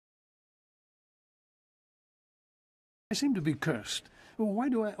I seem to be cursed. Why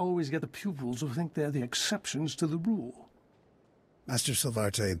do I always get the pupils who think they're the exceptions to the rule? Master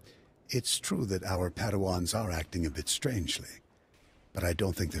Silvarte, it's true that our Padawans are acting a bit strangely, but I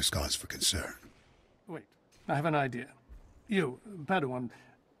don't think there's cause for concern. Wait, I have an idea. You, Padawan,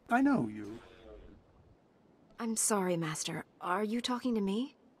 I know you. I'm sorry, Master. Are you talking to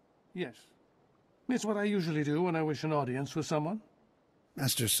me? Yes. It's what I usually do when I wish an audience with someone.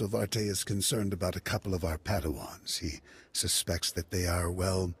 Master Silvarte is concerned about a couple of our Padawans. He suspects that they are,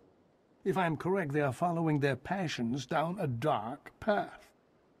 well... If I'm correct, they are following their passions down a dark path.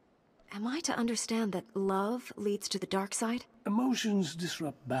 Am I to understand that love leads to the dark side? Emotions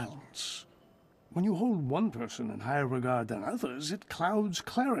disrupt balance. When you hold one person in higher regard than others, it clouds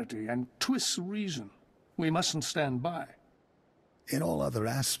clarity and twists reason. We mustn't stand by. In all other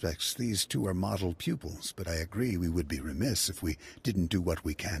aspects, these two are model pupils, but I agree we would be remiss if we didn't do what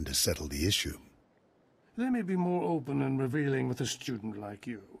we can to settle the issue. They may be more open and revealing with a student like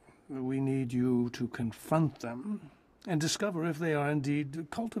you. We need you to confront them and discover if they are indeed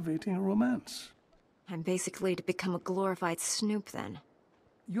cultivating a romance. I'm basically to become a glorified snoop, then.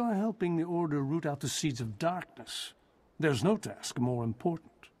 You're helping the Order root out the seeds of darkness. There's no task more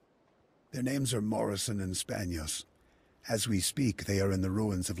important. Their names are Morrison and Spanios. As we speak, they are in the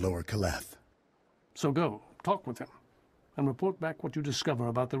ruins of Lower Caleth. So go, talk with him, and report back what you discover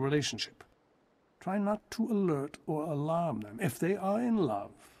about the relationship. Try not to alert or alarm them. If they are in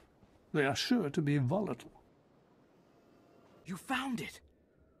love, they are sure to be volatile. You found it!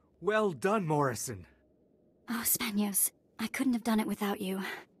 Well done, Morrison. Oh, Spanios, I couldn't have done it without you.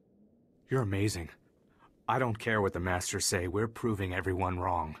 You're amazing. I don't care what the Masters say, we're proving everyone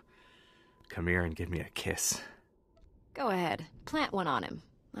wrong. Come here and give me a kiss. Go ahead, plant one on him.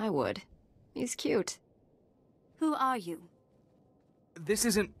 I would. He's cute. Who are you? This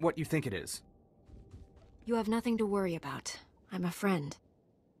isn't what you think it is. You have nothing to worry about. I'm a friend.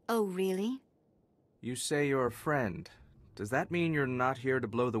 Oh, really? You say you're a friend. Does that mean you're not here to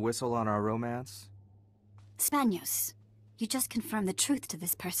blow the whistle on our romance? Spanios, you just confirmed the truth to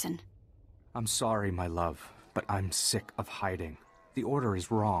this person. I'm sorry, my love, but I'm sick of hiding. The Order is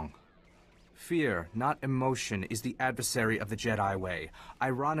wrong. Fear, not emotion, is the adversary of the Jedi way.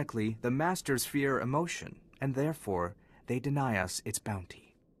 Ironically, the Masters fear emotion, and therefore, they deny us its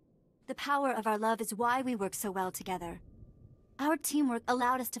bounty. The power of our love is why we work so well together. Our teamwork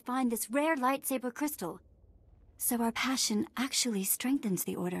allowed us to find this rare lightsaber crystal. So our passion actually strengthens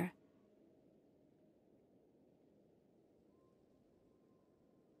the Order.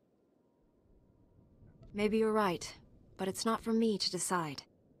 Maybe you're right, but it's not for me to decide.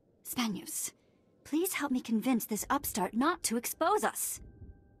 Spanios, please help me convince this upstart not to expose us.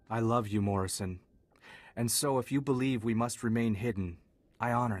 I love you, Morrison. And so if you believe we must remain hidden,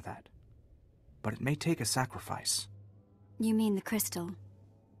 I honor that. But it may take a sacrifice. You mean the crystal?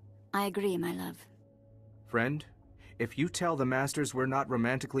 I agree, my love. Friend, if you tell the Masters we're not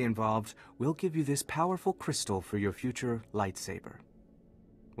romantically involved, we'll give you this powerful crystal for your future lightsaber.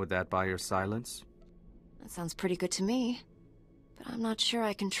 Would that buy your silence? That sounds pretty good to me. But I'm not sure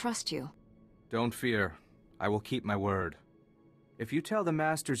I can trust you. Don't fear. I will keep my word. If you tell the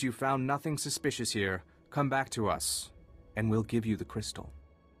Masters you found nothing suspicious here, come back to us, and we'll give you the crystal.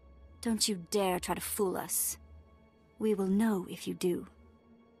 Don't you dare try to fool us. We will know if you do.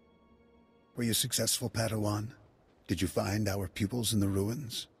 Were you successful, Padawan? Did you find our pupils in the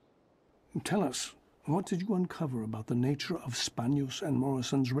ruins? Tell us, what did you uncover about the nature of Spanios and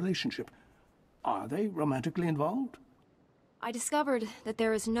Morrison's relationship? Are they romantically involved? I discovered that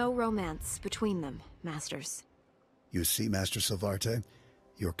there is no romance between them, Masters. You see, Master Silvarte,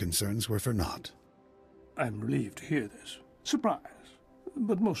 your concerns were for naught. I'm relieved to hear this. Surprised,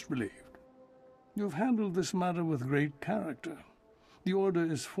 but most relieved. You've handled this matter with great character. The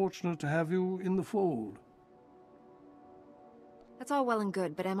Order is fortunate to have you in the fold. That's all well and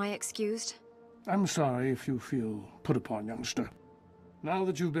good, but am I excused? I'm sorry if you feel put upon, youngster. Now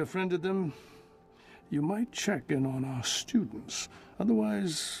that you've befriended them, you might check in on our students.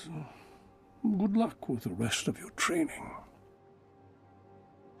 Otherwise, good luck with the rest of your training.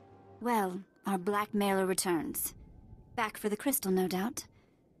 Well, our blackmailer returns. Back for the crystal, no doubt.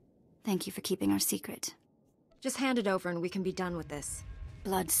 Thank you for keeping our secret. Just hand it over and we can be done with this.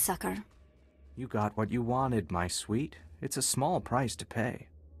 Bloodsucker. You got what you wanted, my sweet. It's a small price to pay.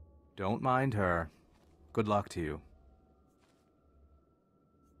 Don't mind her. Good luck to you.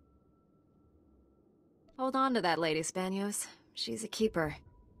 Hold on to that, Lady Spanios. She's a keeper.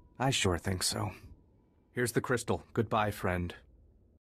 I sure think so. Here's the crystal. Goodbye, friend.